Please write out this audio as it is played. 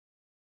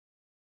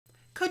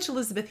Coach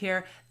Elizabeth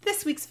here.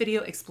 This week's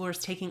video explores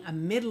taking a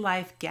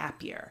midlife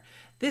gap year.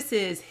 This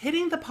is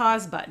hitting the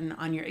pause button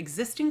on your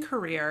existing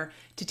career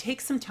to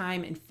take some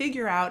time and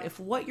figure out if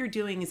what you're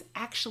doing is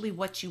actually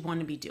what you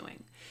want to be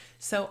doing.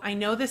 So I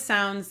know this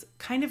sounds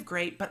kind of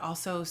great, but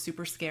also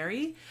super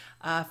scary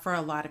for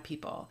a lot of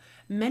people.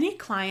 Many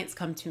clients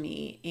come to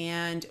me,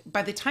 and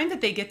by the time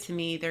that they get to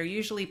me, they're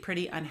usually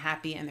pretty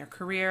unhappy in their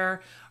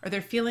career, or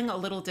they're feeling a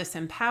little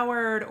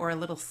disempowered or a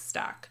little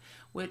stuck,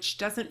 which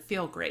doesn't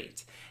feel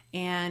great.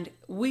 And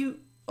we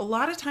a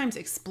lot of times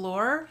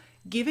explore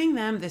giving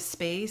them the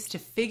space to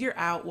figure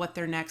out what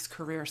their next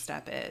career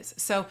step is.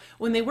 So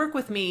when they work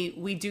with me,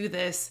 we do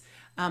this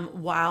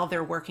while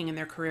they're working in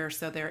their career,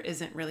 so there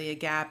isn't really a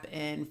gap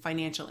in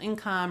financial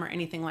income or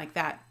anything like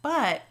that.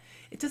 But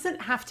it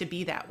doesn't have to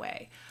be that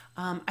way.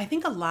 I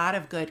think a lot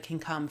of good can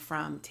come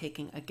from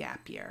taking a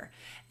gap year.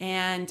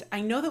 And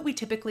I know that we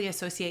typically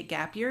associate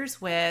gap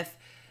years with,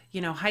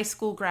 high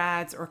school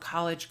grads or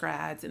college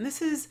grads. And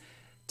this is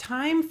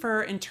time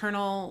for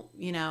internal,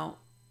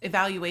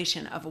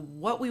 evaluation of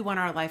what we want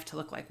our life to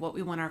look like, what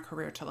we want our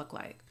career to look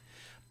like.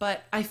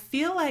 But I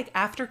feel like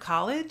after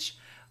college,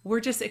 we're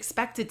just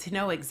expected to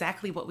know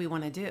exactly what we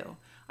want to do.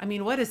 I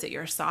mean, what is it?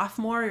 You're a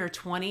sophomore, you're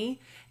 20,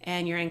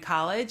 and you're in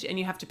college, and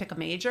you have to pick a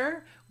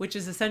major, which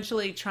is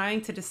essentially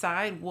trying to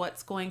decide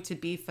what's going to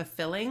be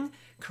fulfilling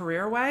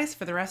career-wise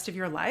for the rest of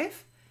your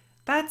life.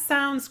 That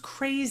sounds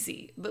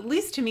crazy. At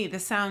least to me,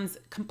 this sounds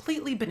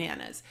completely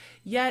bananas.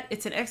 Yet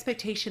it's an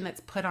expectation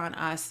that's put on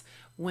us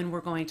when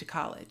we're going to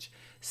college.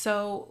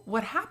 So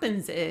what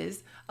happens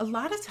is a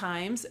lot of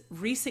times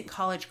recent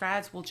college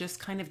grads will just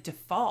kind of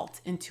default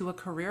into a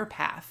career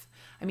path.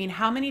 I mean,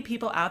 how many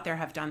people out there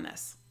have done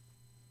this?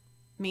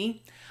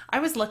 Me. I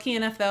was lucky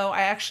enough, though.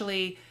 I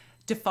actually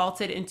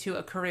defaulted into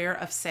a career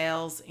of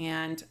sales,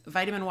 and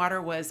Vitamin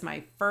Water was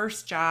my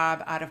first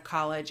job out of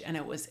college, and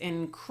it was an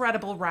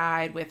incredible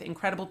ride with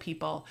incredible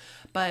people,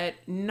 but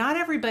not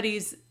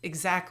everybody's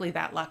exactly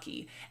that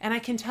lucky. And I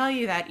can tell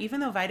you that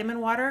even though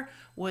Vitamin Water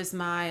was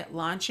my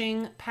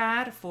launching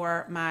pad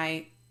for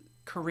my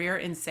career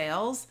in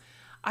sales,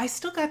 I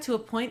still got to a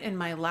point in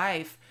my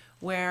life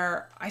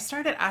where I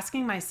started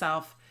asking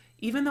myself,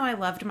 even though I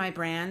loved my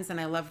brands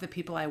and I loved the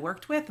people I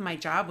worked with, my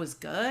job was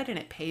good and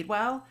it paid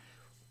well.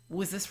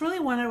 Was this really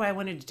what I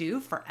wanted to do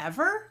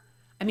forever?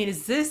 I mean,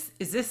 is this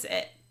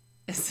it?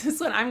 Is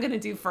this what I'm going to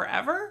do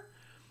forever?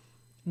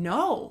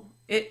 No,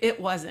 it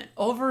wasn't.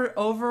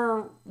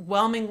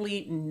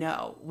 Overwhelmingly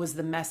no was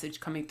the message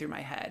coming through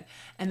my head.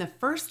 And the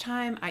first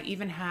time I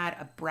even had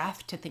a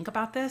breath to think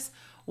about this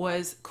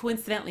was,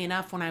 coincidentally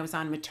enough, when I was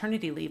on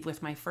maternity leave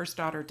with my first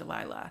daughter,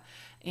 Delilah.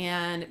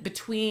 And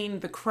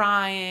between the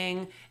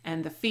crying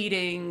and the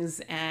feedings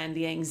and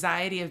the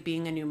anxiety of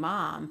being a new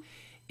mom,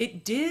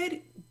 it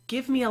did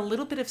give me a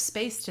little bit of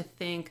space to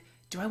think,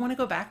 do I want to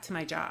go back to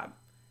my job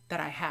that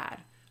I had,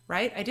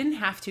 right? I didn't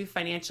have to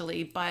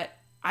financially, but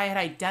I had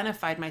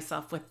identified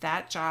myself with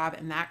that job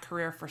and that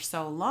career for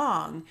so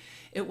long,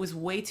 it was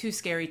way too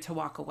scary to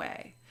walk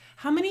away.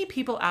 How many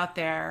people out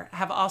there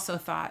have also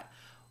thought,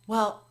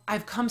 well,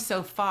 I've come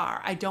so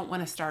far, I don't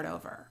want to start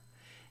over?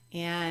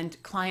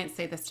 And clients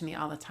say this to me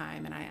all the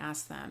time, and I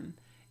ask them,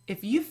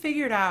 if you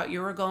figured out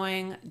you were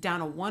going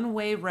down a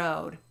one-way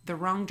road, the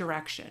wrong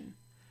direction,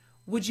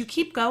 would you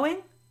keep going,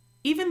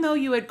 even though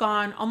you had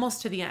gone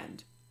almost to the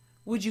end?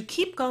 Would you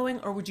keep going,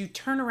 or would you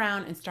turn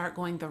around and start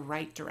going the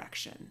right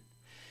direction?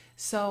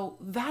 So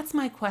that's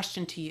my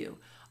question to you.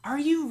 Are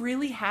you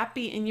really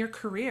happy in your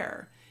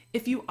career?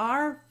 If you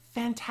are,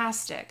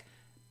 fantastic,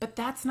 but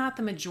that's not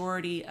the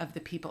majority of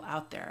the people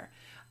out there.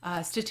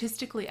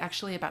 Statistically,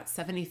 actually, about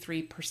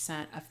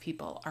 73% of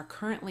people are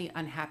currently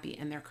unhappy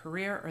in their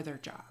career or their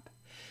job.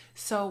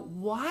 So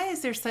why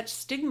is there such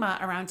stigma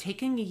around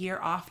taking a year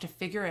off to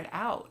figure it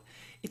out?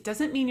 It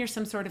doesn't mean you're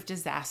some sort of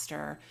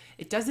disaster.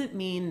 It doesn't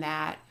mean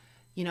that,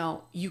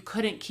 you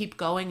couldn't keep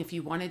going if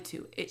you wanted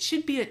to. It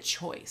should be a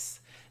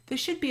choice.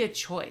 This should be a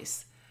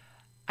choice.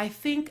 I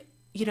think,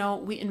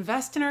 we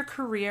invest in our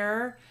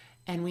career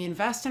and we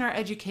invest in our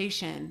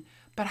education,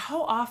 but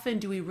how often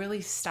do we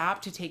really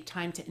stop to take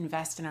time to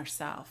invest in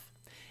ourselves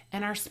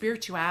and our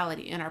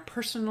spirituality and our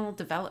personal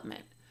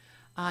development,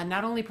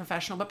 not only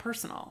professional, but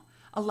personal?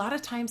 A lot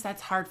of times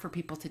that's hard for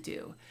people to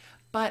do.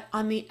 But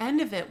on the end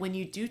of it, when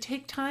you do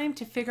take time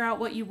to figure out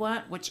what you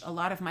want, which a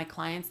lot of my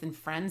clients and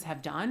friends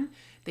have done,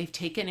 they've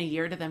taken a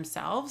year to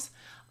themselves,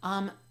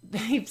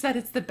 they've said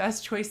it's the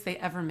best choice they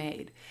ever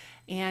made.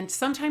 And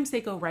sometimes they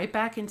go right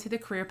back into the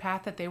career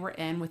path that they were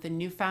in with a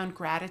newfound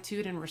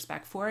gratitude and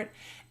respect for it.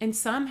 And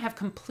some have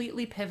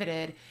completely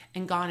pivoted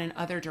and gone in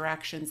other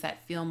directions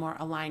that feel more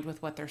aligned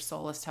with what their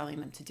soul is telling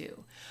them to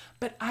do.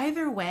 But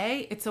either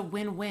way, it's a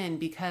win-win,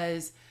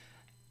 because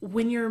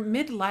when you're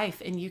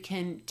midlife and you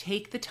can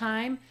take the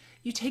time,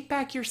 you take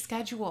back your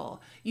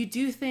schedule. You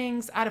do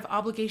things out of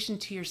obligation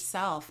to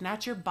yourself,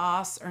 not your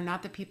boss or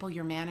not the people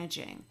you're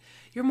managing.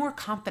 You're more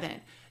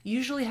confident. You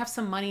usually have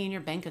some money in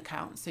your bank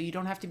account, so you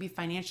don't have to be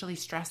financially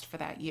stressed for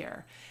that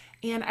year.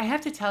 And I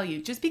have to tell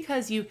you, just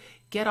because you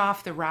get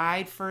off the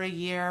ride for a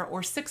year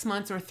or 6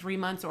 months or 3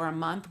 months or a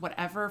month,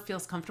 whatever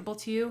feels comfortable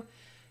to you,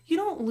 you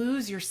don't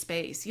lose your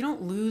space. You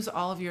don't lose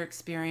all of your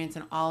experience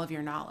and all of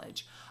your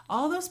knowledge.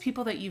 All those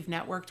people that you've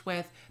networked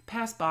with,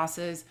 past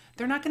bosses,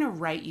 they're not going to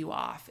write you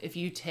off if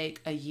you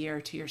take a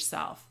year to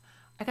yourself.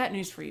 I got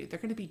news for you. They're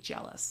going to be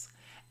jealous.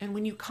 And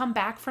when you come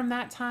back from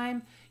that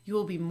time, you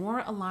will be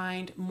more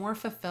aligned, more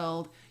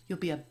fulfilled. You'll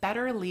be a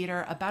better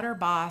leader, a better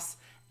boss,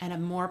 and a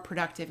more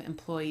productive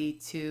employee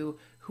to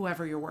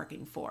whoever you're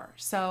working for.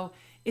 So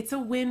it's a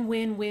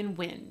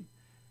win-win-win-win.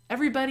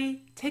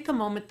 Everybody, take a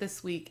moment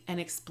this week and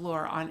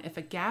explore on if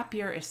a gap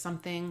year is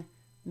something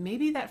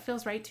maybe that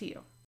feels right to you.